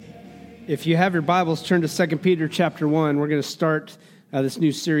If you have your Bibles, turn to 2 Peter chapter 1. We're going to start this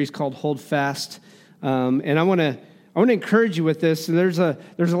new series called Hold Fast. And I want to encourage you with this. And there's a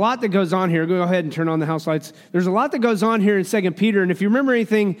lot that goes on here. Go ahead and turn on the house lights. There's a lot that goes on here in 2 Peter. And if you remember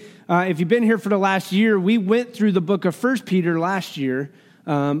anything, if you've been here for the last year, we went through the book of 1 Peter last year,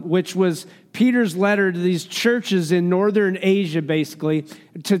 which was Peter's letter to these churches in northern Asia, basically,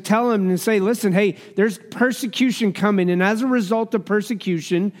 to tell them and say, listen, hey, there's persecution coming. And as a result of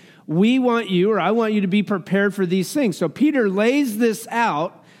persecution, I want you to be prepared for these things. So Peter lays this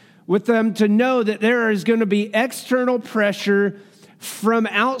out with them to know that there is going to be external pressure from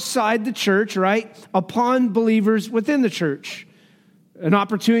outside the church, right, upon believers within the church. An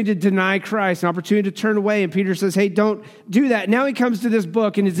opportunity to deny Christ, an opportunity to turn away. And Peter says, hey, don't do that. Now he comes to this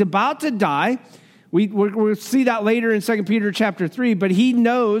book and he's about to die. We'll see that later in 2 Peter chapter 3, but he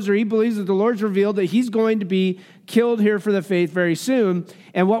knows or he believes that the Lord's revealed that he's going to be killed here for the faith very soon.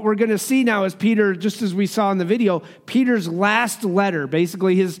 And what we're going to see now is Peter, just as we saw in the video, Peter's last letter,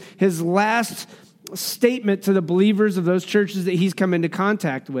 basically his last statement to the believers of those churches that he's come into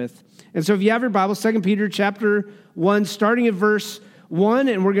contact with. And so if you have your Bible, 2 Peter chapter 1, starting at verse 1,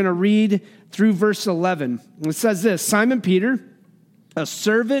 and we're going to read through verse 11. It says this: Simon Peter, a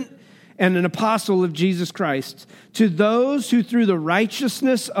servant and an apostle of Jesus Christ, to those who through the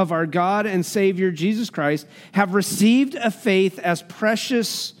righteousness of our God and Savior Jesus Christ have received a faith as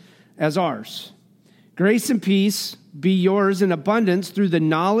precious as ours. Grace and peace be yours in abundance through the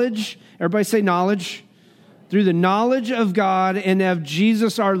knowledge, everybody say knowledge, through the knowledge of God and of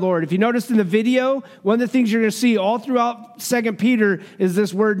Jesus our Lord. If you noticed in the video, one of the things you're going to see all throughout 2 Peter is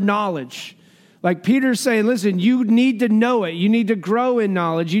this word knowledge. Like Peter's saying, listen, you need to know it. You need to grow in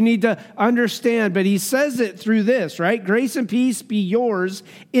knowledge. You need to understand. But he says it through this, right? Grace and peace be yours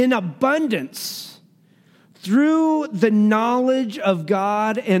in abundance through the knowledge of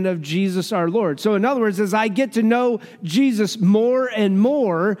God and of Jesus our Lord. So in other words, as I get to know Jesus more and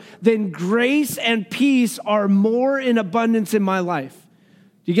more, then grace and peace are more in abundance in my life.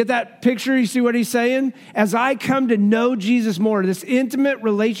 You get that picture? You see what he's saying? As I come to know Jesus more, this intimate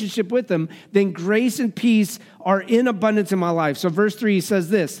relationship with him, then grace and peace are in abundance in my life. So verse 3 he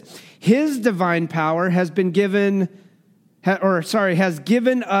says this: his divine power has given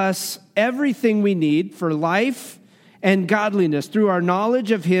us everything we need for life and godliness through our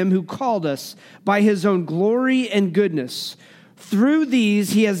knowledge of him who called us by his own glory and goodness. Through these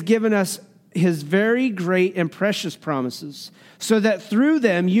he has given us his very great and precious promises, so that through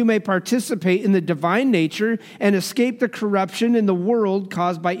them you may participate in the divine nature and escape the corruption in the world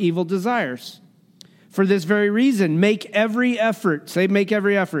caused by evil desires. For this very reason, make every effort. Say, make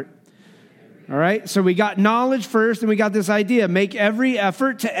every effort. All right, so we got knowledge first, and we got this idea. Make every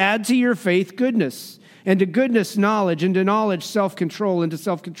effort to add to your faith goodness, and to goodness knowledge, and to knowledge self-control, and to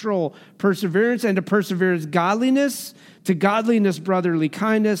self-control perseverance, and to perseverance godliness, to godliness brotherly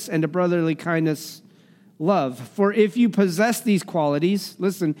kindness, and to brotherly kindness love. For if you possess these qualities,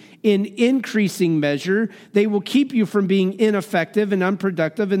 listen, in increasing measure, they will keep you from being ineffective and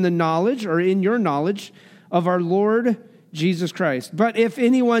unproductive in the knowledge or in your knowledge of our Lord Jesus Christ. But if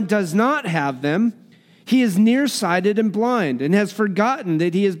anyone does not have them, he is nearsighted and blind and has forgotten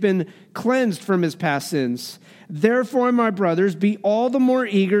that he has been cleansed from his past sins. Therefore, my brothers, be all the more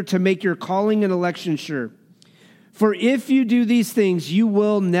eager to make your calling and election sure. For if you do these things, you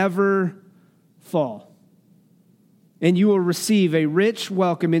will never fall, and you will receive a rich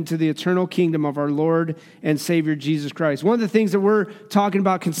welcome into the eternal kingdom of our Lord and Savior Jesus Christ. One of the things that we're talking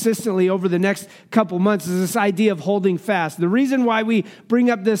about consistently over the next couple months is this idea of holding fast. The reason why we bring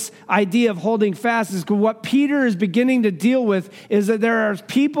up this idea of holding fast is because what Peter is beginning to deal with is that there are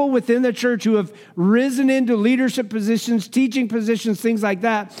people within the church who have risen into leadership positions, teaching positions, things like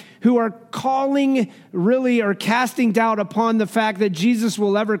that, who are calling really or casting doubt upon the fact that Jesus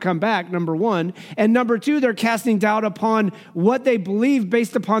will ever come back, number one. And number two, they're casting doubt upon what they believe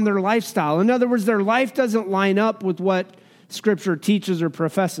based upon their lifestyle. In other words, their life doesn't line up with what Scripture teaches or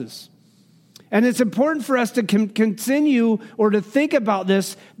professes. And it's important for us to continue or to think about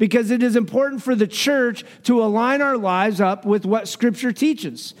this because it is important for the church to align our lives up with what Scripture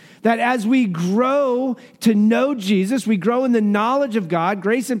teaches. That as we grow to know Jesus, we grow in the knowledge of God,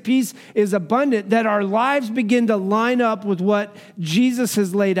 grace and peace is abundant, that our lives begin to line up with what Jesus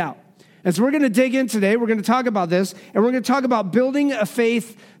has laid out. And so we're going to dig in today. We're going to talk about this, and we're going to talk about building a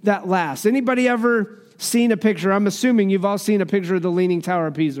faith that lasts. Anybody ever seen a picture? I'm assuming you've all seen a picture of the Leaning Tower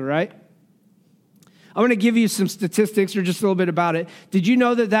of Pisa, right? I want to give you some statistics or just a little bit about it. Did you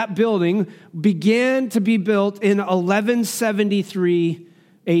know that that building began to be built in 1173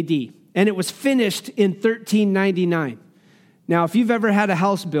 AD, and it was finished in 1399? Now, if you've ever had a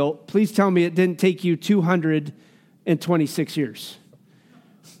house built, please tell me it didn't take you 226 years,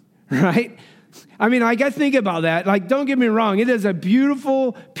 right? I mean, I got to think about that. Like, don't get me wrong. It is a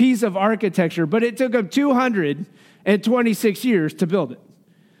beautiful piece of architecture, but it took them 226 years to build it.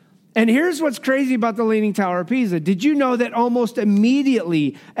 And here's what's crazy about the Leaning Tower of Pisa. Did you know that almost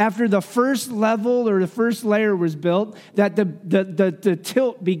immediately after the first level or the first layer was built, that the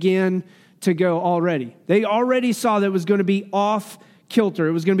tilt began to go already? They already saw that it was going to be off kilter.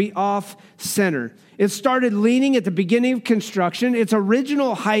 It was going to be off center. It started leaning at the beginning of construction. Its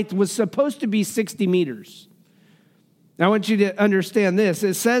original height was supposed to be 60 meters. Now, I want you to understand this.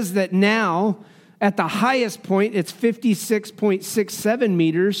 It says that now, at the highest point, it's 56.67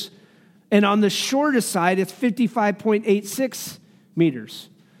 meters. And on the shortest side, it's 55.86 meters.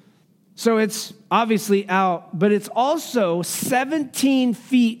 So it's obviously out, but it's also 17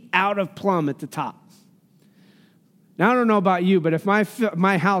 feet out of plumb at the top. Now, I don't know about you, but if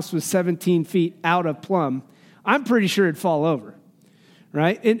my house was 17 feet out of plumb, I'm pretty sure it'd fall over,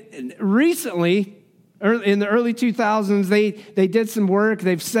 right? And recently, in the early 2000s, they did some work.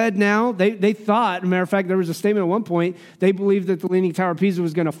 They've said now, they thought, as a matter of fact, there was a statement at one point, they believed that the Leaning Tower of Pisa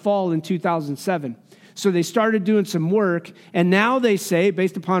was going to fall in 2007. So they started doing some work, and now they say,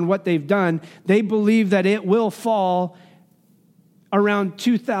 based upon what they've done, they believe that it will fall around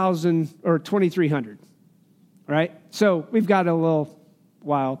 2000 or 2300, right? So we've got a little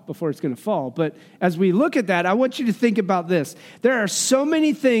while before it's going to fall. But as we look at that, I want you to think about this. There are so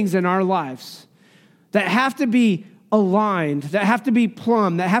many things in our lives that have to be aligned, that have to be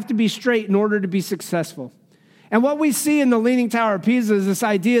plumb, that have to be straight in order to be successful. And what we see in the Leaning Tower of Pisa is this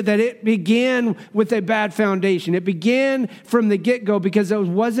idea that it began with a bad foundation. It began from the get-go because it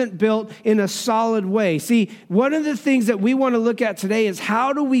wasn't built in a solid way. See, one of the things that we want to look at today is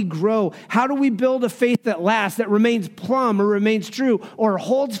how do we grow? How do we build a faith that lasts, that remains plumb or remains true or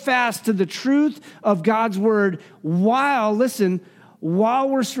holds fast to the truth of God's word while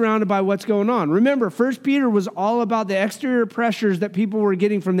we're surrounded by what's going on. Remember, 1 Peter was all about the exterior pressures that people were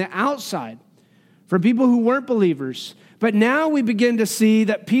getting from the outside, from people who weren't believers. But now we begin to see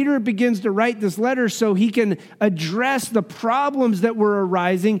that Peter begins to write this letter so he can address the problems that were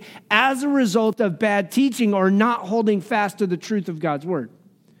arising as a result of bad teaching or not holding fast to the truth of God's word.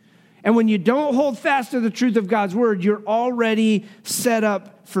 And when you don't hold fast to the truth of God's word, you're already set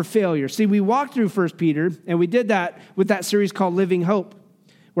up for failure. See, we walked through 1 Peter, and we did that with that series called Living Hope,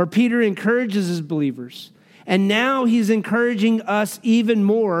 where Peter encourages his believers. And now he's encouraging us even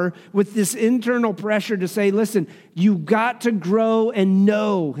more with this internal pressure to say, listen, you got to grow and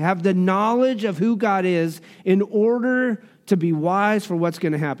have the knowledge of who God is in order to be wise for what's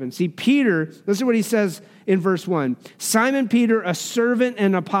going to happen. See, Peter, listen to what he says in verse 1. Simon Peter, a servant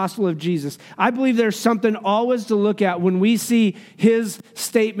and apostle of Jesus. I believe there's something always to look at when we see his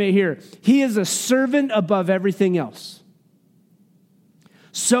statement here. He is a servant above everything else.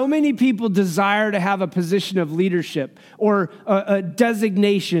 So many people desire to have a position of leadership or a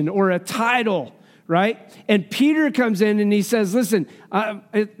designation or a title, right? And Peter comes in and he says, listen,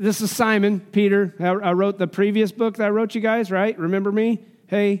 this is Simon, Peter. I wrote the previous book that I wrote you guys, right? Remember me?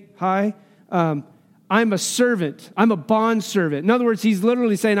 Hey, hi. I'm a servant. I'm a bond servant. In other words, he's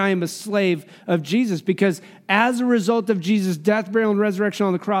literally saying I am a slave of Jesus because as a result of Jesus' death, burial, and resurrection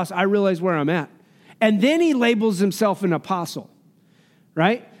on the cross, I realize where I'm at. And then he labels himself an apostle.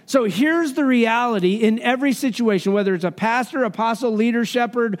 Right? So here's the reality in every situation, whether it's a pastor, apostle, leader,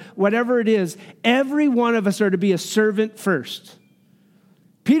 shepherd, whatever it is, every one of us are to be a servant first.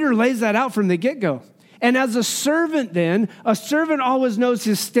 Peter lays that out from the get-go. And as a servant then, a servant always knows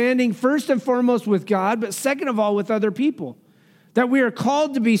his standing first and foremost with God, but second of all with other people. That we are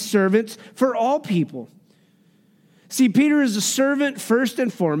called to be servants for all people. See, Peter is a servant first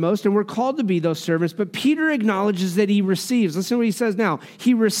and foremost, and we're called to be those servants, but Peter acknowledges that he receives. Listen to what he says now.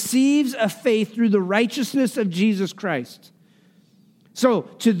 He receives a faith through the righteousness of Jesus Christ. So,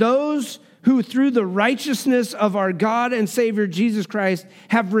 to those who through the righteousness of our God and Savior Jesus Christ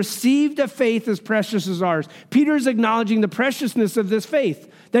have received a faith as precious as ours. Peter is acknowledging the preciousness of this faith,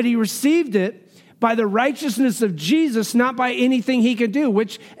 that he received it by the righteousness of Jesus, not by anything he could do,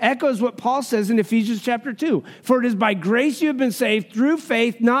 which echoes what Paul says in Ephesians chapter 2. For it is by grace you have been saved through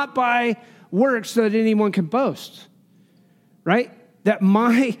faith, not by works so that anyone can boast. Right?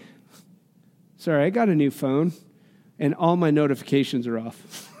 I got a new phone and all my notifications are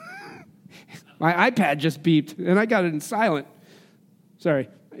off. My iPad just beeped and I got it in silent. Sorry.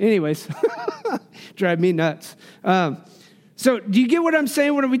 Anyways, drive me nuts. So do you get what I'm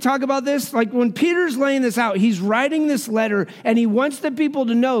saying when we talk about this? Like when Peter's laying this out, he's writing this letter and he wants the people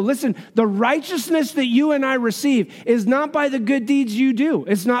to know, listen, the righteousness that you and I receive is not by the good deeds you do.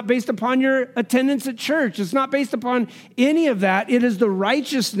 It's not based upon your attendance at church. It's not based upon any of that. It is the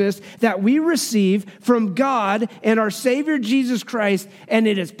righteousness that we receive from God and our Savior Jesus Christ, and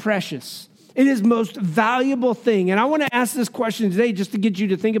it is precious. It is most valuable thing. And I want to ask this question today just to get you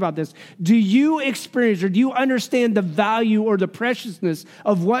to think about this. Do you experience or do you understand the value or the preciousness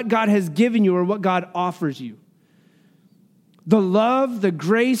of what God has given you or what God offers you? The love, the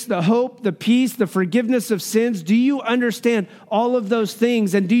grace, the hope, the peace, the forgiveness of sins. Do you understand all of those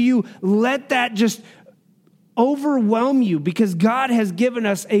things? And do you let that just overwhelm you? Because God has given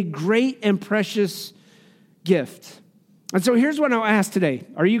us a great and precious gift. And so here's what I'll ask today.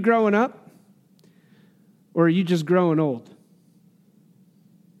 Are you growing up? Or are you just growing old?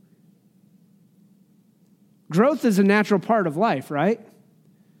 Growth is a natural part of life, right?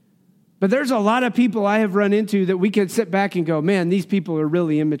 But there's a lot of people I have run into that we can sit back and go, man, these people are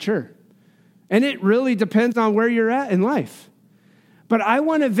really immature. And it really depends on where you're at in life. But I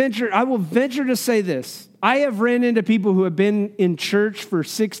will venture to say this. I have ran into people who have been in church for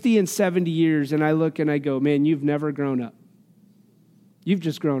 60 and 70 years, and I look and I go, man, you've never grown up. You've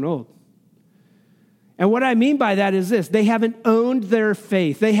just grown old. And what I mean by that is this. They haven't owned their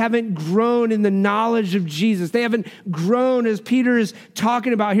faith. They haven't grown in the knowledge of Jesus. They haven't grown, as Peter is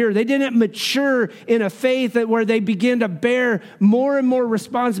talking about here. They didn't mature in a faith where they begin to bear more and more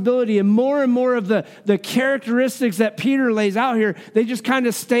responsibility and more of the characteristics that Peter lays out here. They just kind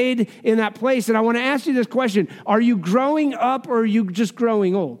of stayed in that place. And I want to ask you this question. Are you growing up or are you just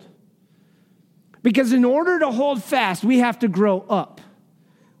growing old? Because in order to hold fast, we have to grow up.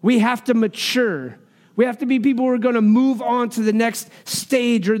 We have to mature. We have to be people who are going to move on to the next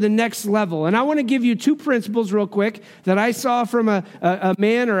stage or the next level. And I want to give you two principles real quick that I saw from a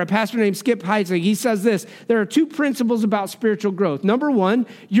man or a pastor named Skip Heitzig. He says this, there are two principles about spiritual growth. Number one,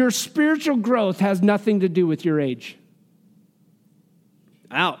 your spiritual growth has nothing to do with your age.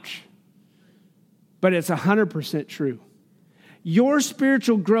 Ouch. But it's 100% true. Your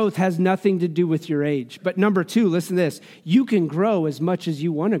spiritual growth has nothing to do with your age. But number two, listen to this, you can grow as much as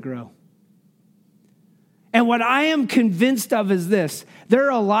you want to grow. And what I am convinced of is this. There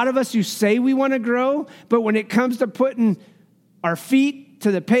are a lot of us who say we want to grow, but when it comes to putting our feet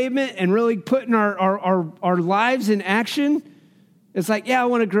to the pavement and really putting our lives in action, it's like, yeah, I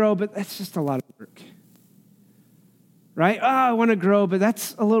want to grow, but that's just a lot of work. Right? Oh, I want to grow, but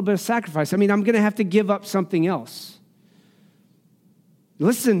that's a little bit of sacrifice. I mean, I'm going to have to give up something else.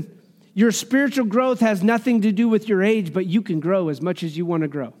 Listen, your spiritual growth has nothing to do with your age, but you can grow as much as you want to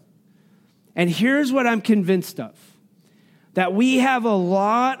grow. And here's what I'm convinced of, that we have a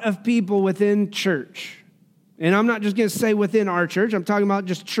lot of people within church, and I'm not just going to say within our church, I'm talking about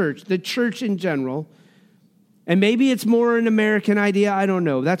just church, the church in general, and maybe it's more an American idea, I don't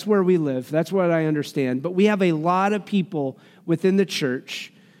know. That's where we live. That's what I understand. But we have a lot of people within the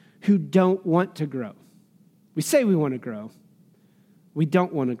church who don't want to grow. We say we want to grow. We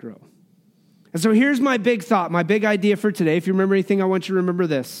don't want to grow. And so here's my big thought, my big idea for today. If you remember anything, I want you to remember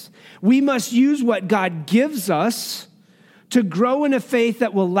this. We must use what God gives us to grow in a faith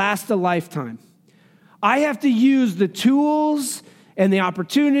that will last a lifetime. I have to use the tools and the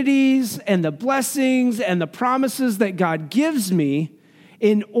opportunities and the blessings and the promises that God gives me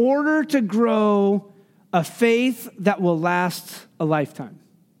in order to grow a faith that will last a lifetime.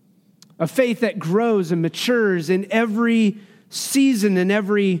 A faith that grows and matures in every season and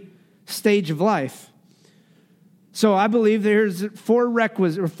every stage of life. So I believe there's four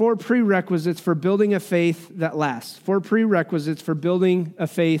prerequisites for building a faith that lasts. Four prerequisites for building a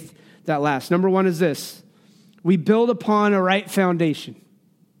faith that lasts. Number one is this. We build upon a right foundation.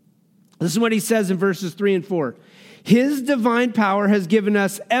 This is what he says in verses 3 and 4. His divine power has given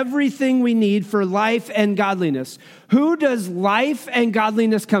us everything we need for life and godliness. Who does life and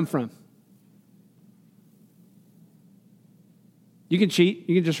godliness come from? You can cheat.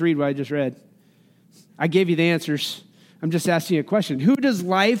 You can just read what I just read. I gave you the answers. I'm just asking you a question. Who does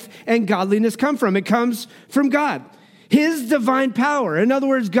life and godliness come from? It comes from God. His divine power. In other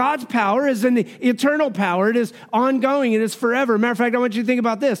words, God's power is an eternal power. It is ongoing. It is forever. Matter of fact, I want you to think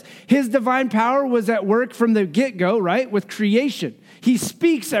about this. His divine power was at work from the get-go, right? With creation. He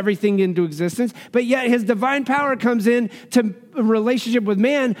speaks everything into existence, but yet his divine power comes in to a relationship with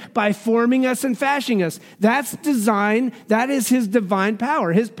man by forming us and fashioning us. That's design. That is his divine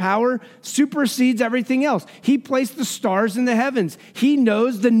power. His power supersedes everything else. He placed the stars in the heavens. He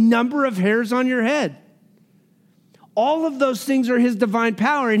knows the number of hairs on your head. All of those things are his divine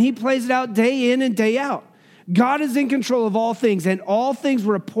power, and he plays it out day in and day out. God is in control of all things, and all things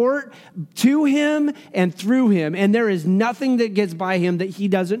report to him and through him, and there is nothing that gets by him that he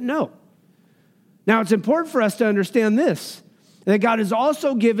doesn't know. Now, it's important for us to understand this, that God has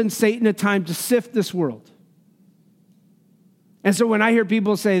also given Satan a time to sift this world. And so when I hear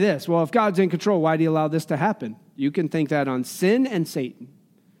people say this, well, if God's in control, why do you allow this to happen? You can think that on sin and Satan.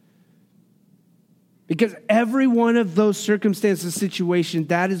 Because every one of those circumstances, situation,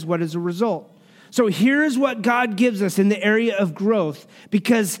 that is what is a result. So here's what God gives us in the area of growth,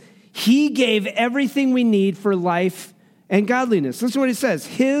 because he gave everything we need for life and godliness. Listen to what he says.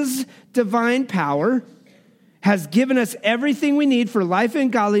 His divine power has given us everything we need for life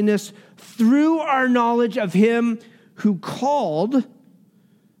and godliness through our knowledge of him who called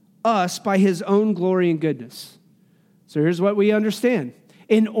us by his own glory and goodness. So here's what we understand.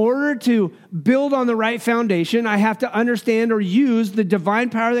 In order to build on the right foundation, I have to understand or use the divine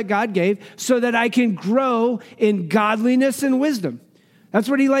power that God gave so that I can grow in godliness and wisdom. That's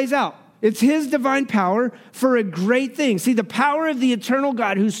what he lays out. It's his divine power for a great thing. See, the power of the eternal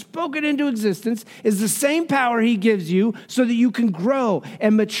God who spoke it into existence is the same power he gives you so that you can grow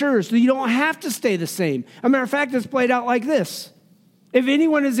and mature, so that you don't have to stay the same. As a matter of fact, it's played out like this. If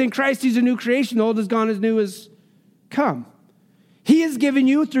anyone is in Christ, he's a new creation. The old is gone, as new is come. He has given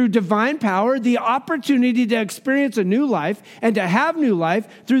you, through divine power, the opportunity to experience a new life and to have new life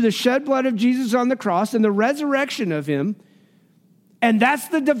through the shed blood of Jesus on the cross and the resurrection of him. And that's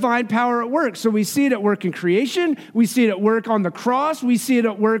the divine power at work. So we see it at work in creation. We see it at work on the cross. We see it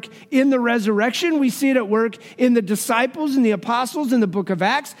at work in the resurrection. We see it at work in the disciples and the apostles in the book of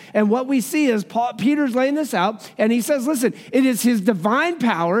Acts. And what we see is Peter's laying this out. And he says, listen, it is his divine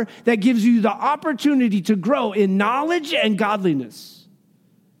power that gives you the opportunity to grow in knowledge and godliness.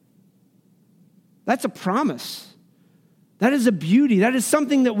 That's a promise. That is a beauty. That is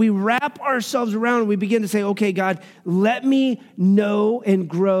something that we wrap ourselves around and we begin to say, okay, God, let me know and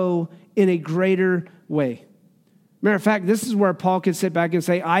grow in a greater way. Matter of fact, this is where Paul can sit back and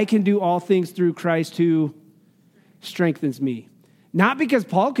say, I can do all things through Christ who strengthens me. Not because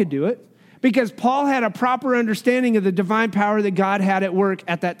Paul could do it, because Paul had a proper understanding of the divine power that God had at work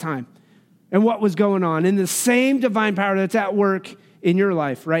at that time and what was going on, and the same divine power that's at work in your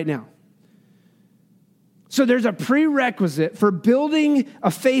life right now. So there's a prerequisite for building a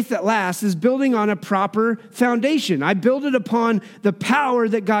faith that lasts is building on a proper foundation. I build it upon the power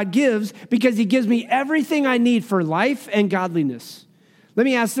that God gives because he gives me everything I need for life and godliness. Let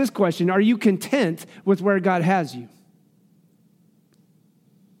me ask this question. Are you content with where God has you?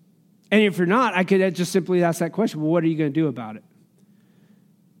 And if you're not, I could just simply ask that question. Well, what are you going to do about it?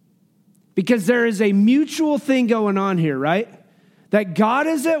 Because there is a mutual thing going on here, right? That God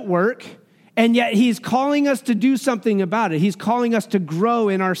is at work, and yet he's calling us to do something about it. He's calling us to grow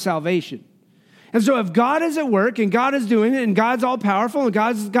in our salvation. And so if God is at work and God is doing it and God's all powerful and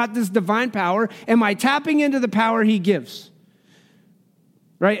God's got this divine power, am I tapping into the power he gives?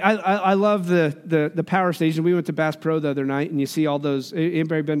 Right? I love the power station. We went to Bass Pro the other night and you see all those.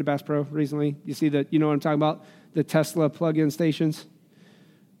 Anybody been to Bass Pro recently? You see you know what I'm talking about? The Tesla plug-in stations.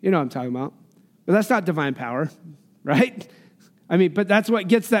 You know what I'm talking about. But that's not divine power, right? I mean, but that's what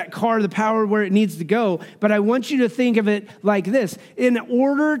gets that car the power where it needs to go. But I want you to think of it like this. In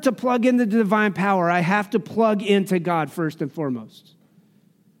order to plug into the divine power, I have to plug into God first and foremost.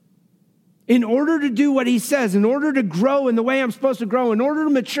 In order to do what he says, in order to grow in the way I'm supposed to grow, in order to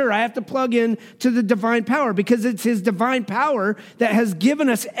mature, I have to plug in to the divine power because it's his divine power that has given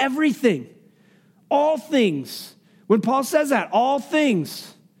us everything. All things. When Paul says that, all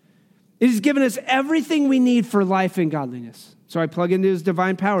things, it has given us everything we need for life and godliness. So I plug into his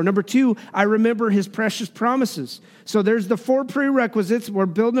divine power. Number 2, I remember his precious promises. So there's the 4 prerequisites. We're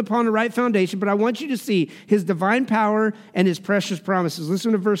building upon the right foundation, but I want you to see his divine power and his precious promises.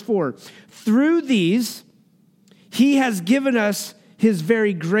 Listen to verse 4. Through these, he has given us his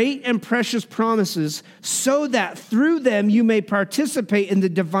very great and precious promises so that through them you may participate in the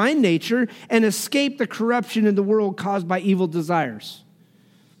divine nature and escape the corruption in the world caused by evil desires.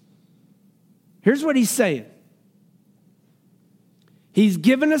 Here's what he's saying. He's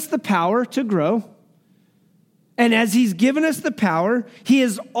given us the power to grow. And as he's given us the power, he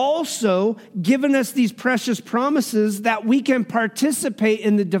has also given us these precious promises that we can participate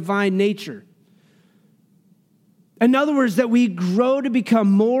in the divine nature. In other words, that we grow to become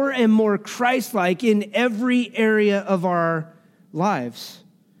more and more Christ-like in every area of our lives.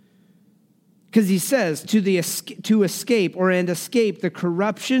 Because he says to escape the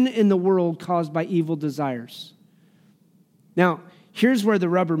corruption in the world caused by evil desires. Now, here's where the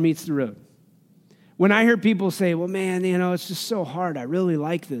rubber meets the road. When I hear people say, well, man, it's just so hard. I really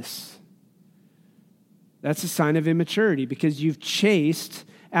like this. That's a sign of immaturity because you've chased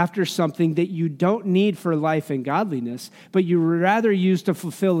after something that you don't need for life and godliness, but you rather use to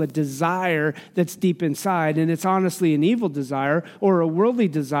fulfill a desire that's deep inside, and it's honestly an evil desire or a worldly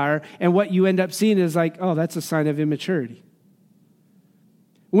desire, and what you end up seeing is like, oh, that's a sign of immaturity.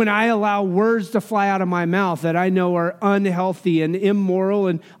 When I allow words to fly out of my mouth that I know are unhealthy and immoral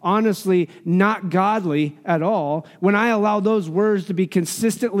and honestly not godly at all, when I allow those words to be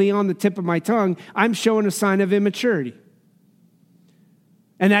consistently on the tip of my tongue, I'm showing a sign of immaturity.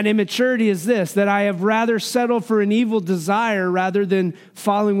 And that immaturity is this, that I have rather settled for an evil desire rather than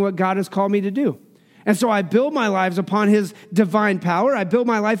following what God has called me to do. And so I build my lives upon his divine power. I build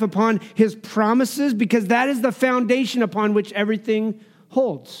my life upon his promises because that is the foundation upon which everything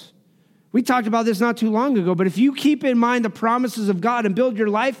holds. We talked about this not too long ago, but if you keep in mind the promises of God and build your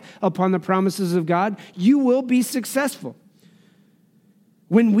life upon the promises of God, you will be successful.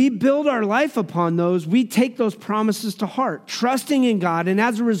 When we build our life upon those, we take those promises to heart, trusting in God, and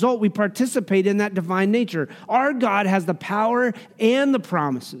as a result, we participate in that divine nature. Our God has the power and the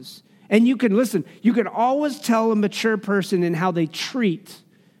promises. And you can always tell a mature person in how they treat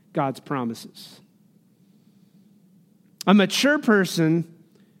God's promises. A mature person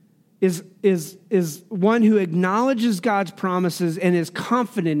is one who acknowledges God's promises and is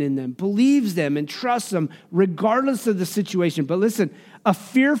confident in them, believes them, and trusts them regardless of the situation. But listen, a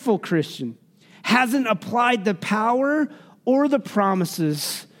fearful Christian hasn't applied the power or the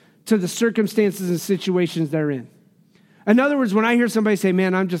promises to the circumstances and situations they're in. In other words, when I hear somebody say,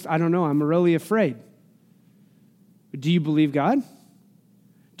 man, I don't know, I'm really afraid. Do you believe God?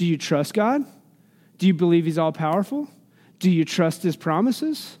 Do you trust God? Do you believe he's all powerful? Do you trust his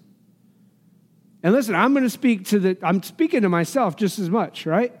promises? And listen, I'm speaking to myself just as much,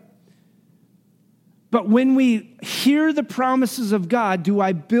 right? But when we hear the promises of God, do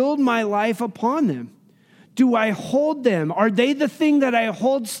I build my life upon them? Do I hold them? Are they the thing that I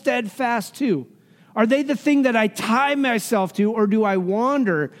hold steadfast to? Are they the thing that I tie myself to, or do I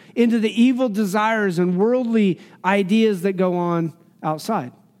wander into the evil desires and worldly ideas that go on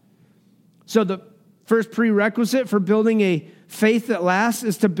outside? So the first prerequisite for building a faith that lasts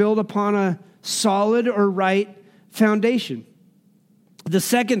is to build upon a solid or right foundation. The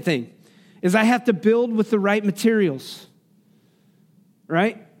second thing is I have to build with the right materials,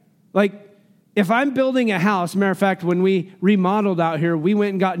 right? Like if I'm building a house, matter of fact, when we remodeled out here, we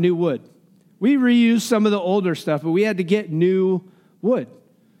went and got new wood. We reused some of the older stuff, but we had to get new wood.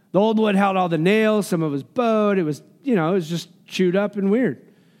 The old wood held all the nails, some of it was bowed, it was just chewed up and weird.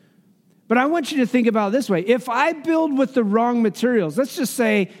 But I want you to think about it this way. If I build with the wrong materials, let's just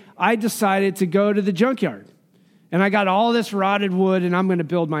say I decided to go to the junkyard and I got all this rotted wood and I'm going to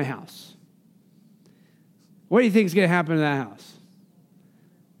build my house. What do you think is going to happen to that house?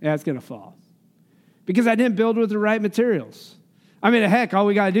 Yeah, it's going to fall. Because I didn't build with the right materials. I mean, heck, all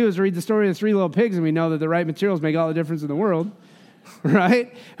we got to do is read the story of the three little pigs and we know that the right materials make all the difference in the world,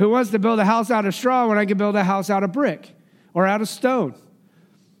 right? Who wants to build a house out of straw when I can build a house out of brick or out of stone?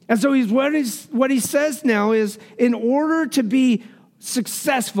 And so what he says now is, in order to be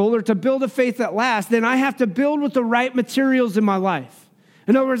successful or to build a faith that lasts, then I have to build with the right materials in my life.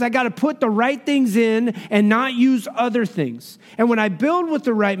 In other words, I got to put the right things in and not use other things. And when I build with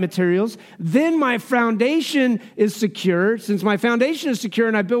the right materials, then my foundation is secure. Since my foundation is secure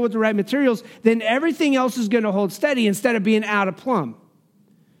and I build with the right materials, then everything else is going to hold steady instead of being out of plumb.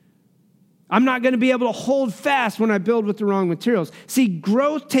 I'm not going to be able to hold fast when I build with the wrong materials. See,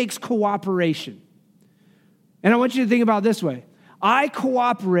 growth takes cooperation. And I want you to think about it this way. I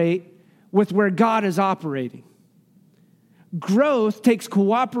cooperate with where God is operating. Growth takes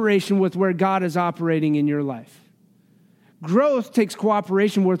cooperation with where God is operating in your life. Growth takes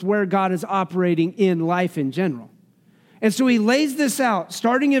cooperation with where God is operating in life in general. And so he lays this out,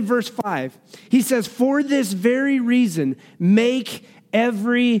 starting in verse 5. He says, for this very reason, make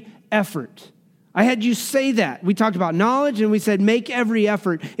every effort. I had you say that. We talked about knowledge and we said make every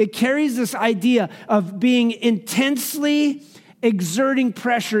effort. It carries this idea of being intensely exerting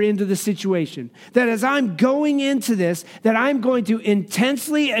pressure into the situation. That as I'm going into this, that I'm going to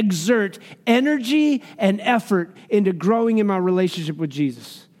intensely exert energy and effort into growing in my relationship with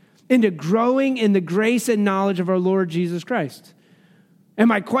Jesus, into growing in the grace and knowledge of our Lord Jesus Christ. And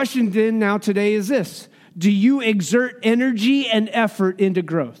my question then now today is this: do you exert energy and effort into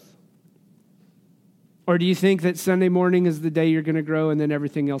growth? Or do you think that Sunday morning is the day you're going to grow and then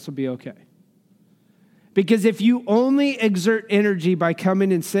everything else will be okay? Because if you only exert energy by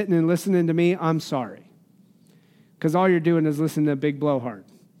coming and sitting and listening to me, I'm sorry. Because all you're doing is listening to a big blowhard.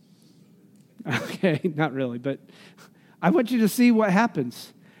 Okay, not really, but I want you to see what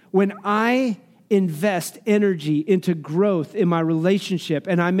happens. When I invest energy into growth in my relationship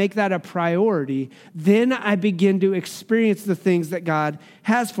and I make that a priority, then I begin to experience the things that God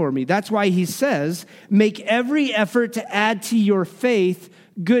has for me. That's why he says, make every effort to add to your faith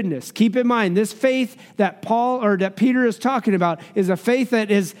goodness. Keep in mind, this faith that that Peter is talking about is a faith that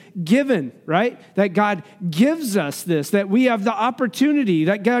is given, right? That God gives us this, that we have the opportunity,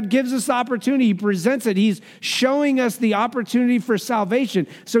 that God gives us the opportunity. He presents it. He's showing us the opportunity for salvation.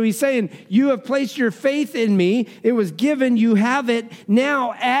 So he's saying, you have placed your faith in me. It was given. You have it.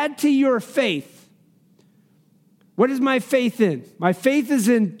 Now add to your faith. What is my faith in? My faith is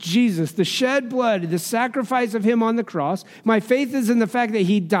in Jesus, the shed blood, the sacrifice of him on the cross. My faith is in the fact that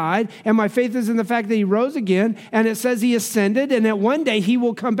he died, and my faith is in the fact that he rose again, and it says he ascended, and that one day he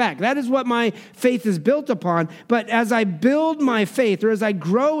will come back. That is what my faith is built upon. But as I build my faith, or as I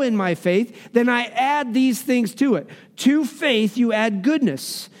grow in my faith, then I add these things to it. To faith, you add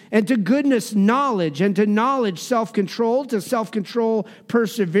goodness. And to goodness, knowledge, and to knowledge, self-control, to self-control,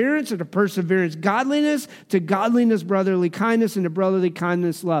 perseverance, and to perseverance, godliness, to godliness, brotherly kindness, and to brotherly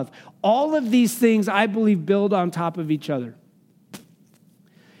kindness, love. All of these things, I believe, build on top of each other.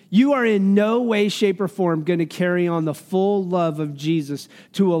 You are in no way, shape, or form going to carry on the full love of Jesus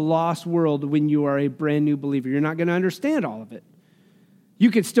to a lost world when you are a brand new believer. You're not going to understand all of it.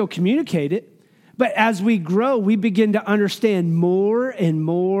 You can still communicate it. But as we grow, we begin to understand more and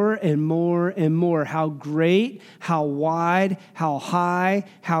more and more and more how great, how wide, how high,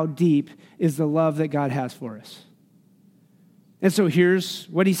 how deep is the love that God has for us. And so here's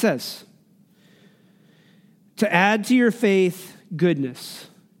what he says. To add to your faith, goodness.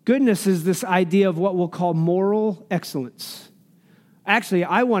 Goodness is this idea of what we'll call moral excellence. Actually,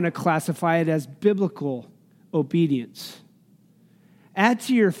 I want to classify it as biblical obedience. Add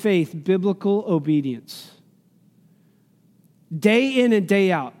to your faith biblical obedience. Day in and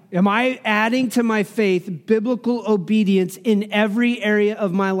day out, am I adding to my faith biblical obedience in every area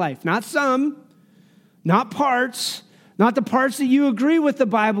of my life? Not some, not parts, not the parts that you agree with the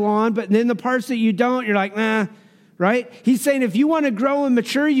Bible on, but then the parts that you don't, you're like, nah, right? He's saying if you want to grow and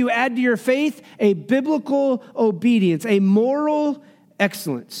mature, you add to your faith a biblical obedience, a moral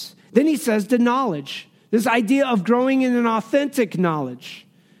excellence. Then he says to knowledge. This idea of growing in an authentic knowledge.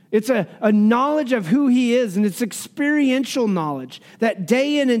 It's a knowledge of who he is, and it's experiential knowledge. That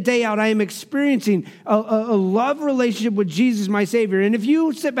day in and day out, I am experiencing a love relationship with Jesus, my Savior. And if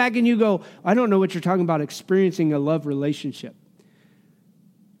you sit back and you go, I don't know what you're talking about, experiencing a love relationship.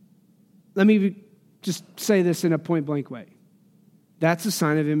 Let me just say this in a point-blank way. That's a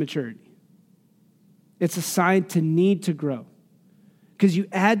sign of immaturity. It's a sign to need to grow. Because you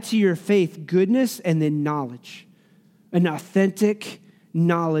add to your faith goodness and then knowledge, an authentic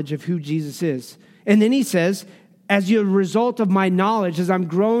knowledge of who Jesus is. And then he says, as a result of my knowledge, as I'm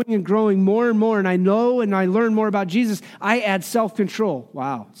growing and growing more and more, and I know and I learn more about Jesus, I add self-control.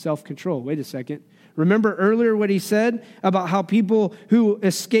 Wow, self-control. Wait a second. Remember earlier what he said about how people who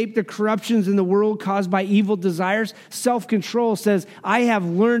escape the corruptions in the world caused by evil desires? Self-control says, I have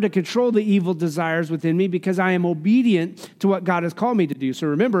learned to control the evil desires within me because I am obedient to what God has called me to do. So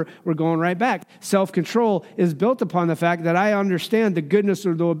remember, we're going right back. Self-control is built upon the fact that I understand the goodness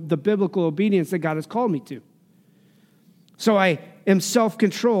or the biblical obedience that God has called me to. So I am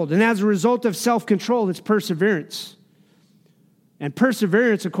self-controlled. And as a result of self-control, it's perseverance. And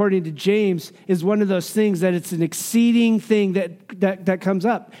perseverance, according to James, is one of those things that it's an exceeding thing that comes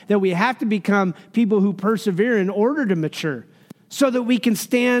up. That we have to become people who persevere in order to mature so that we can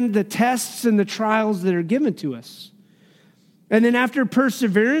stand the tests and the trials that are given to us. And then after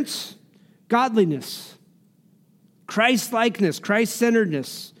perseverance, godliness, Christ-likeness,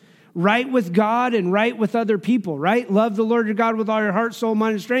 Christ-centeredness, right with God and right with other people, right? Love the Lord your God with all your heart, soul,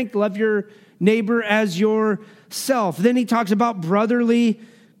 mind, and strength. Love your neighbor as yourself. Then he talks about brotherly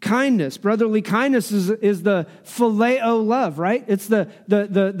kindness. Brotherly kindness is the phileo love, right? It's the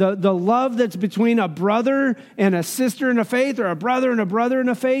love that's between a brother and a sister in a faith, or a brother in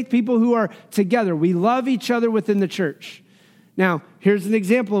a faith, people who are together. We love each other within the church. Now, here's an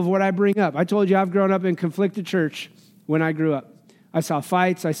example of what I bring up. I told you I've grown up in conflicted church when I grew up. I saw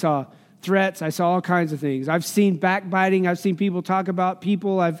fights, I saw threats, I saw all kinds of things. I've seen backbiting, I've seen people talk about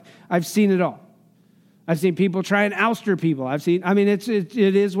people, I've seen it all. I've seen people try and ouster people.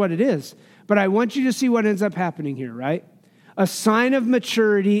 It is what it is. But I want you to see what ends up happening here, right? A sign of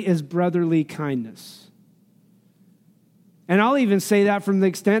maturity is brotherly kindness. And I'll even say that from the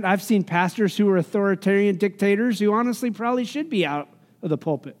extent I've seen pastors who are authoritarian dictators who honestly probably should be out of the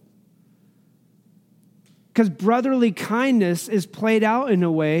pulpit. Because brotherly kindness is played out in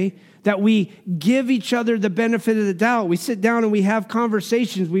a way that we give each other the benefit of the doubt. We sit down and we have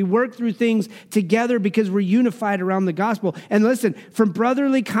conversations. We work through things together because we're unified around the gospel. And listen, from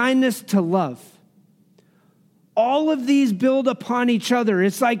brotherly kindness to love, all of these build upon each other.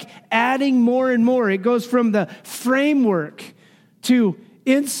 It's like adding more and more. It goes from the framework to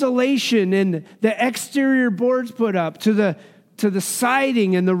insulation and the exterior boards put up to the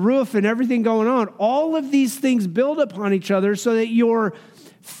siding and the roof and everything going on. All of these things build upon each other so that your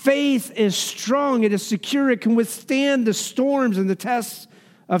faith is strong, it is secure, it can withstand the storms and the tests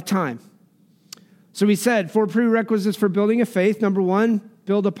of time. So we said 4 prerequisites for building a faith. Number 1,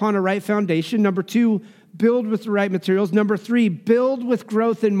 build upon a right foundation. Number 2, build with the right materials. Number 3, build with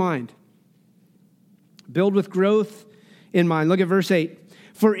growth in mind. Build with growth in mind. Look at verse 8.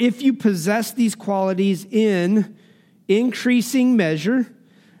 For if you possess these qualities in increasing measure,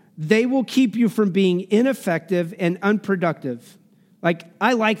 they will keep you from being ineffective and unproductive. Like,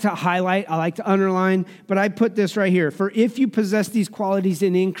 I like to highlight, I like to underline, but I put this right here. For if you possess these qualities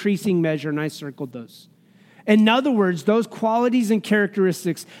in increasing measure, and I circled those. In other words, those qualities and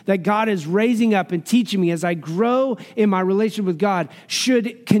characteristics that God is raising up and teaching me as I grow in my relationship with God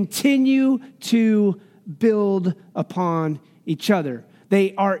should continue to build upon each other.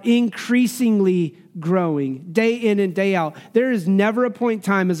 They are increasingly growing day in and day out. There is never a point in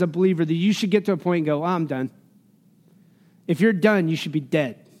time as a believer that you should get to a point and go, I'm done. If you're done, you should be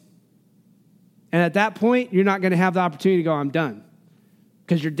dead. And at that point, you're not going to have the opportunity to go, I'm done,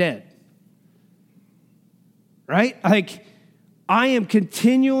 because you're dead. Right? Like, I am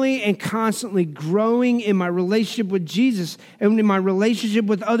continually and constantly growing in my relationship with Jesus and in my relationship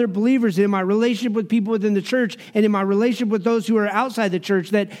with other believers, in my relationship with people within the church, and in my relationship with those who are outside the church,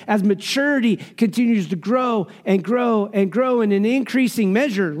 that as maturity continues to grow and grow and grow in an increasing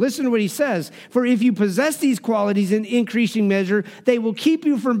measure, listen to what he says. For if you possess these qualities in increasing measure, they will keep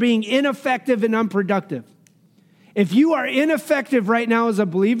you from being ineffective and unproductive. If you are ineffective right now as a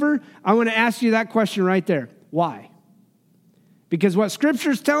believer, I want to ask you that question right there. Why? Because what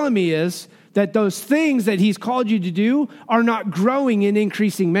Scripture's telling me is that those things that he's called you to do are not growing in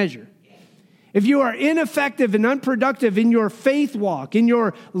increasing measure. If you are ineffective and unproductive in your faith walk, in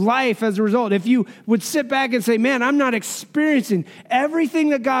your life as a result, if you would sit back and say, man, I'm not experiencing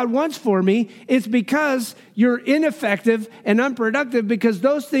everything that God wants for me, it's because you're ineffective and unproductive because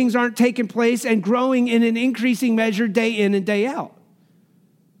those things aren't taking place and growing in an increasing measure day in and day out.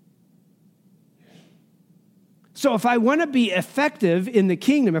 So if I want to be effective in the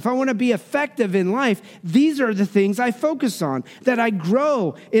kingdom, if I want to be effective in life, these are the things I focus on, that I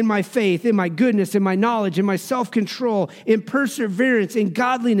grow in my faith, in my goodness, in my knowledge, in my self-control, in perseverance, in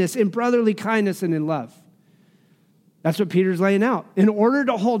godliness, in brotherly kindness, and in love. That's what Peter's laying out. In order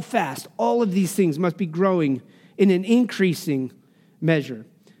to hold fast, all of these things must be growing in an increasing measure.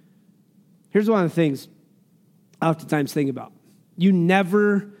 Here's one of the things I oftentimes think about. You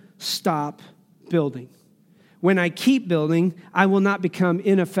never stop building. When I keep building, I will not become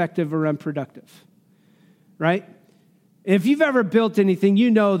ineffective or unproductive, right? If you've ever built anything, you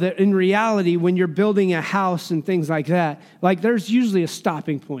know that in reality, when you're building a house and things like that, like there's usually a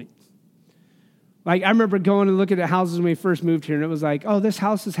stopping point. Like I remember going and looking at houses when we first moved here, and it was like, oh, this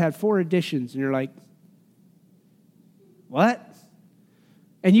house has had 4 additions. And you're like, what?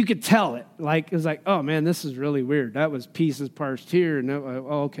 And you could tell it. Like, it was like, oh, man, this is really weird. That was pieces parsed here. And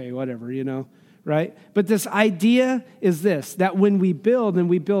okay, whatever, you know. Right? But this idea is this, that when we build and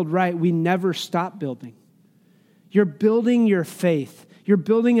we build right, we never stop building. You're building your faith. You're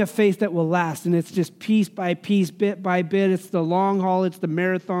building a faith that will last, and it's just piece by piece, bit by bit. It's the long haul. It's the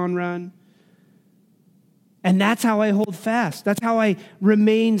marathon run. And that's how I hold fast. That's how I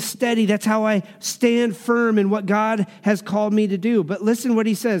remain steady. That's how I stand firm in what God has called me to do. But listen what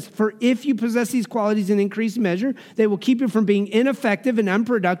he says. For if you possess these qualities in increased measure, they will keep you from being ineffective and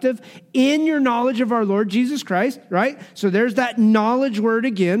unproductive in your knowledge of our Lord Jesus Christ, right? So there's that knowledge word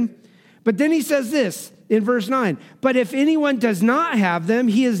again. But then he says this in verse 9. But if anyone does not have them,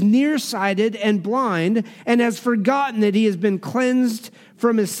 he is nearsighted and blind and has forgotten that he has been cleansed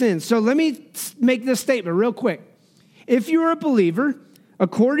from his sins. So let me make this statement real quick. If you're a believer,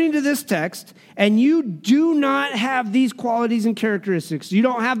 according to this text, and you do not have these qualities and characteristics, you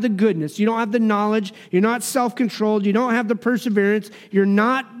don't have the goodness, you don't have the knowledge, you're not self-controlled, you don't have the perseverance, you're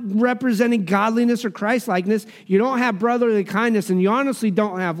not representing godliness or Christ-likeness, you don't have brotherly kindness, and you honestly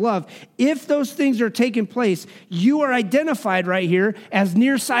don't have love, if those things are taking place, you are identified right here as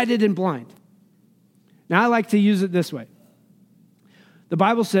nearsighted and blind. Now, I like to use it this way. The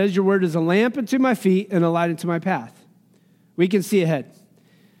Bible says, your word is a lamp unto my feet and a light unto my path. We can see ahead.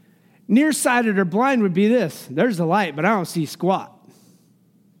 Nearsighted or blind would be this. There's the light, but I don't see squat.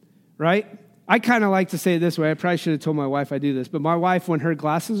 right? I kind of like to say it this way. I probably should have told my wife I do this, but my wife, when her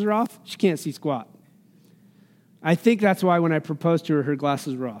glasses are off, she can't see squat. I think that's why when I proposed to her, her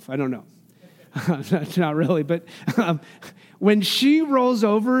glasses were off. I don't know. Not really, but when she rolls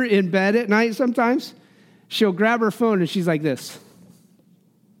over in bed at night sometimes, she'll grab her phone and she's like this.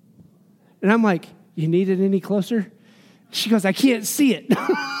 And I'm like, you need it any closer? She goes, I can't see it.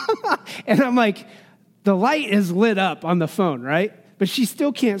 And I'm like, the light is lit up on the phone, right? But she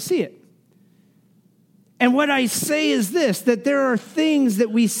still can't see it. And what I say is this, that there are things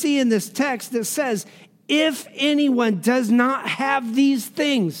that we see in this text that says, if anyone does not have these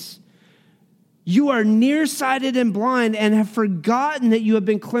things, you are nearsighted and blind and have forgotten that you have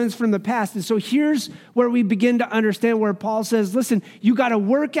been cleansed from the past. And so here's where we begin to understand where Paul says, listen, you got to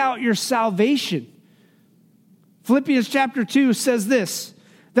work out your salvation. Philippians chapter 2 says this,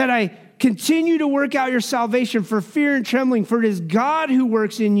 that I continue to work out your salvation for fear and trembling, for it is God who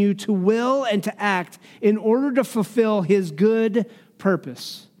works in you to will and to act in order to fulfill his good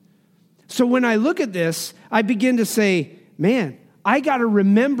purpose. So when I look at this, I begin to say, man, I got to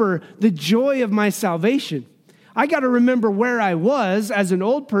remember the joy of my salvation. I got to remember where I was as an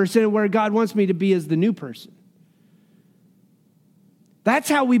old person and where God wants me to be as the new person. That's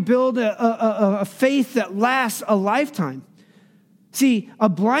how we build a faith that lasts a lifetime. See, a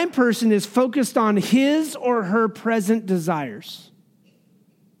blind person is focused on his or her present desires.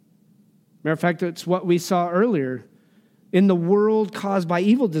 Matter of fact, it's what we saw earlier in the world caused by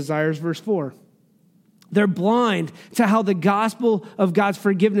evil desires, verse 4. They're blind to how the gospel of God's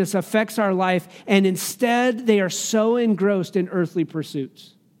forgiveness affects our life, and instead they are so engrossed in earthly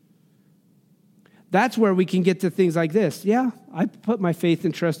pursuits. That's where we can get to things like this. Yeah, I put my faith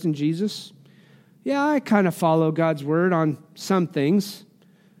and trust in Jesus. Yeah, I kind of follow God's word on some things.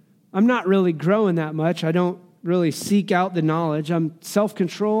 I'm not really growing that much. I don't really seek out the knowledge. I'm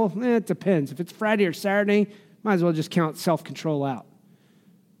self-control. It depends. If it's Friday or Saturday, might as well just count self-control out.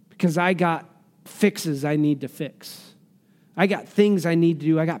 Because I got fixes I need to fix. I got things I need to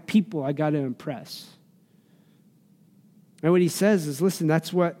do. I got people I got to impress. And what he says is, listen,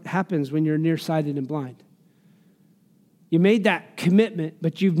 that's what happens when you're nearsighted and blind. You made that commitment,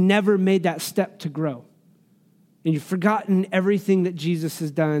 but you've never made that step to grow. And you've forgotten everything that Jesus has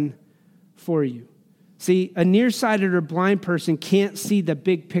done for you. See, a nearsighted or blind person can't see the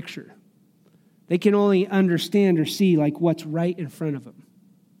big picture. They can only understand or see like what's right in front of them.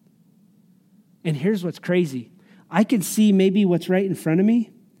 And here's what's crazy. I can see maybe what's right in front of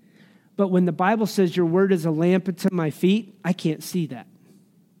me, but when the Bible says your word is a lamp unto my feet, I can't see that.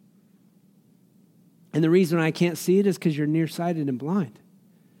 And the reason I can't see it is because you're nearsighted and blind.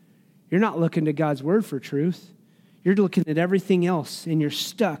 You're not looking to God's word for truth. You're looking at everything else, and you're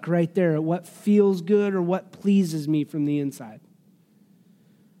stuck right there at what feels good or what pleases me from the inside.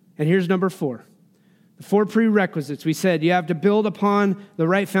 And here's number 4. The 4 prerequisites. We said you have to build upon the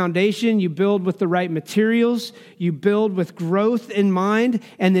right foundation. You build with the right materials. You build with growth in mind.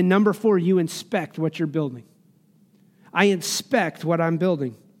 And then number 4, you inspect what you're building. I inspect what I'm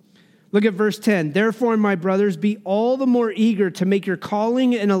building. Look at verse 10. Therefore, my brothers, be all the more eager to make your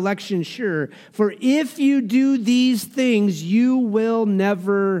calling and election sure. For if you do these things, you will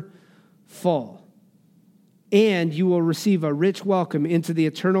never fall. And you will receive a rich welcome into the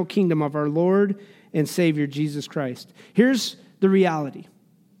eternal kingdom of our Lord and Savior, Jesus Christ. Here's the reality.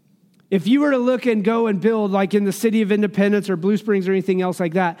 If you were to look and go and build like in the City of Independence or Blue Springs or anything else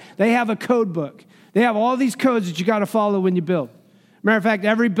like that, they have a code book. They have all these codes that you got to follow when you build. Matter of fact,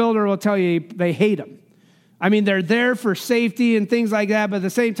 every builder will tell you they hate them. I mean, they're there for safety and things like that, but at the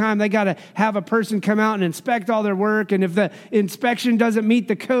same time, they got to have a person come out and inspect all their work, and if the inspection doesn't meet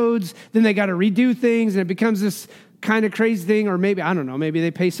the codes, then they got to redo things, and it becomes this kind of crazy thing, or maybe, I don't know, maybe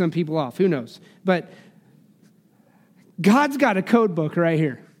they pay some people off, who knows? But God's got a code book right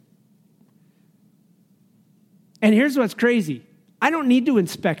here. And here's what's crazy. I don't need to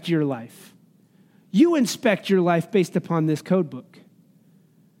inspect your life. You inspect your life based upon this code book.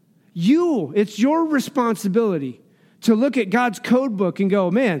 It's your responsibility to look at God's code book and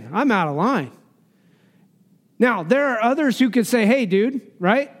go, man, I'm out of line. Now, there are others who could say, hey, dude,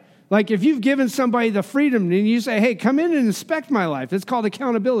 right? Like if you've given somebody the freedom and you say, hey, come in and inspect my life. It's called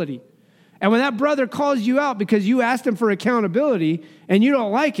accountability. And when that brother calls you out because you asked him for accountability and you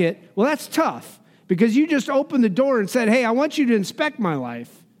don't like it, well, that's tough because you just opened the door and said, hey, I want you to inspect my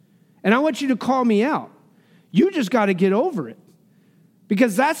life and I want you to call me out. You just got to get over it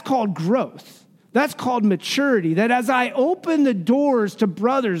because that's called growth. That's called maturity. That as I open the doors to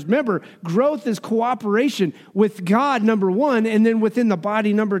brothers, remember, growth is cooperation with God, number one, and then within the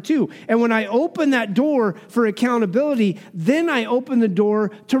body, number two. And when I open that door for accountability, then I open the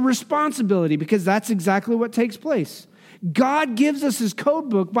door to responsibility, because that's exactly what takes place. God gives us his code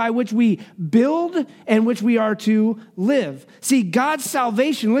book by which we build and which we are to live. See, God's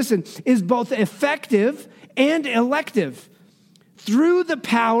salvation, listen, is both effective and elective through the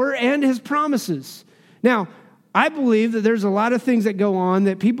power and his promises. Now, I believe that there's a lot of things that go on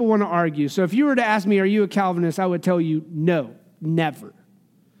that people want to argue. So if you were to ask me, are you a Calvinist? I would tell you, no, never.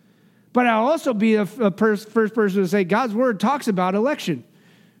 But I'll also be a first person to say God's word talks about election.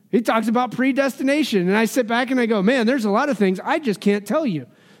 He talks about predestination. And I sit back and I go, man, there's a lot of things I just can't tell you.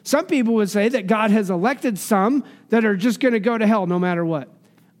 Some people would say that God has elected some that are just going to go to hell no matter what.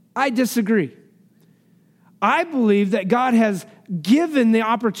 I disagree. I believe that God has given the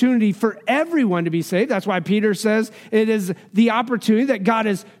opportunity for everyone to be saved. That's why Peter says it is the opportunity that God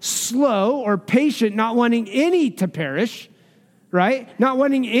is slow or patient, not wanting any to perish, right? Not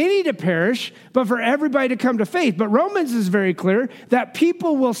wanting any to perish, but for everybody to come to faith. But Romans is very clear that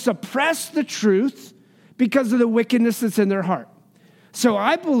people will suppress the truth because of the wickedness that's in their heart. So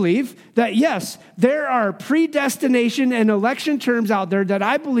I believe that, yes, there are predestination and election terms out there that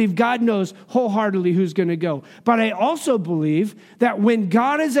I believe God knows wholeheartedly who's going to go. But I also believe that when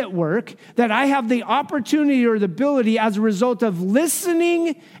God is at work, that I have the opportunity or the ability as a result of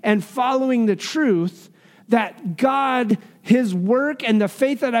listening and following the truth, that God, his work and the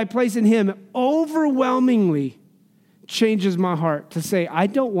faith that I place in him overwhelmingly changes my heart to say, I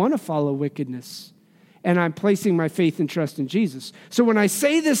don't want to follow wickedness. And I'm placing my faith and trust in Jesus. So when I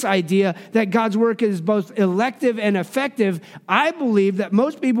say this idea that God's work is both elective and effective, I believe that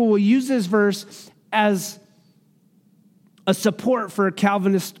most people will use this verse as a support for a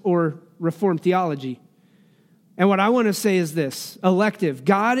Calvinist or Reformed theology. And what I want to say is this: elective.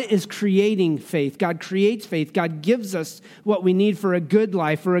 God is creating faith. God creates faith. God gives us what we need for a good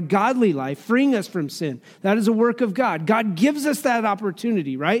life, for a godly life, freeing us from sin. That is a work of God. God gives us that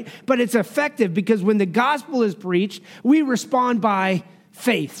opportunity, right? But it's effective because when the gospel is preached, we respond by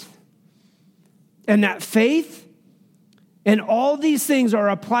faith. And that faith and all these things are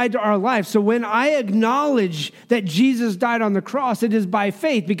applied to our life. So when I acknowledge that Jesus died on the cross, it is by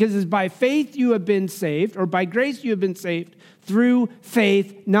faith, because it's by faith you have been saved, or by grace you have been saved through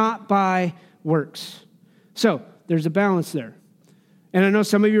faith, not by works. So there's a balance there. And I know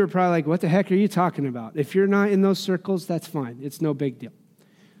some of you are probably like, what the heck are you talking about? If you're not in those circles, that's fine. It's no big deal.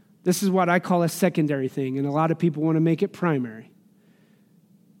 This is what I call a secondary thing, and a lot of people want to make it primary.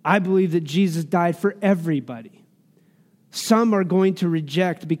 I believe that Jesus died for everybody. Some are going to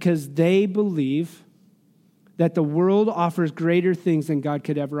reject because they believe that the world offers greater things than God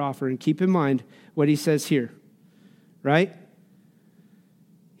could ever offer. And keep in mind what he says here, right?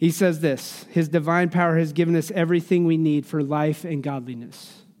 He says this: his divine power has given us everything we need for life and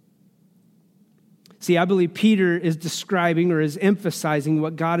godliness. See, I believe Peter is describing or is emphasizing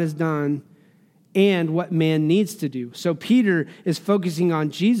what God has done and what man needs to do. So Peter is focusing on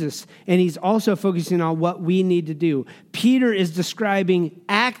Jesus, and he's also focusing on what we need to do. Peter is describing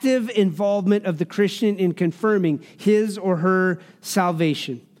active involvement of the Christian in confirming his or her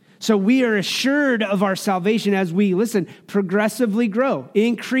salvation. So we are assured of our salvation as we, listen, progressively grow,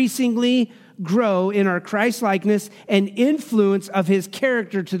 increasingly grow in our Christ-likeness and influence of his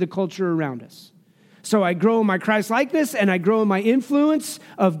character to the culture around us. So I grow in my Christ-likeness and I grow in my influence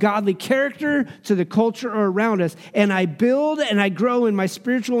of godly character to the culture around us. And I build and I grow in my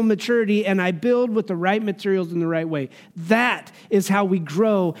spiritual maturity, and I build with the right materials in the right way. That is how we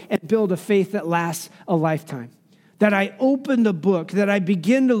grow and build a faith that lasts a lifetime. That I open the book, that I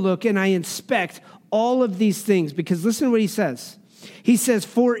begin to look and I inspect all of these things. Because listen to what he says. He says,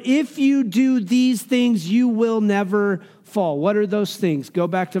 for if you do these things, you will never fall. What are those things? Go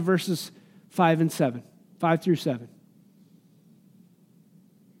back to verses 5 through 7.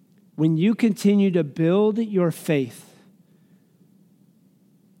 When you continue to build your faith,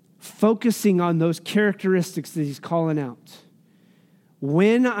 focusing on those characteristics that he's calling out,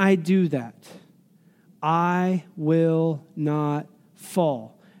 when I do that, I will not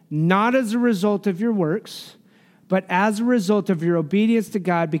fall. Not as a result of your works, but as a result of your obedience to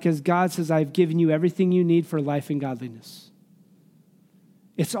God, because God says, I've given you everything you need for life and godliness.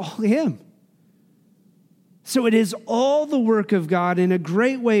 It's all him. So it is all the work of God, in a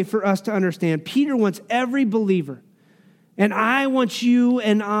great way for us to understand. Peter wants every believer, and I want you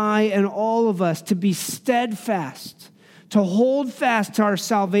and I and all of us to be steadfast, to hold fast to our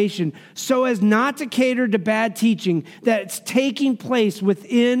salvation, so as not to cater to bad teaching that's taking place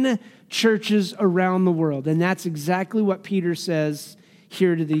within churches around the world. And that's exactly what Peter says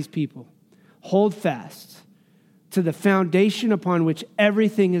here to these people. Hold fast to the foundation upon which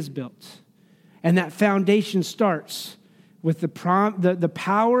everything is built. And that foundation starts with the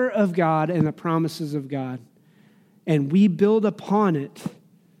power of God and the promises of God. And we build upon it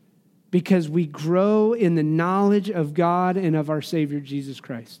because we grow in the knowledge of God and of our Savior, Jesus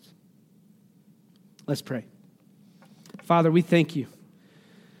Christ. Let's pray. Father, we thank you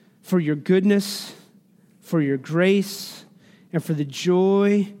for your goodness, for your grace, and for the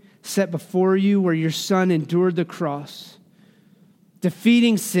joy set before you where your Son endured the cross,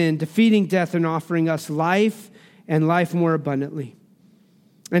 defeating sin, defeating death, and offering us life and life more abundantly.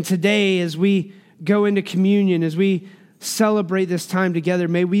 And today, as we go into communion, as we celebrate this time together,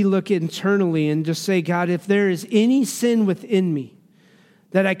 may we look internally and just say, God, if there is any sin within me,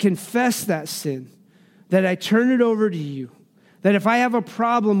 that I confess that sin, that I turn it over to you, that if I have a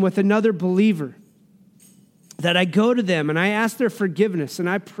problem with another believer, that I go to them and I ask their forgiveness and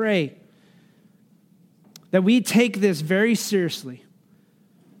I pray that we take this very seriously,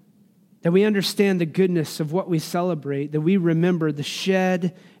 that we understand the goodness of what we celebrate, that we remember the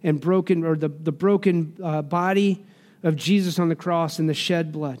shed and broken, or the broken body of Jesus on the cross and the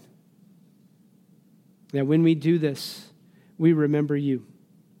shed blood. That when we do this, we remember you.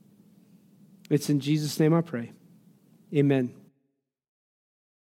 It's in Jesus' name I pray. Amen.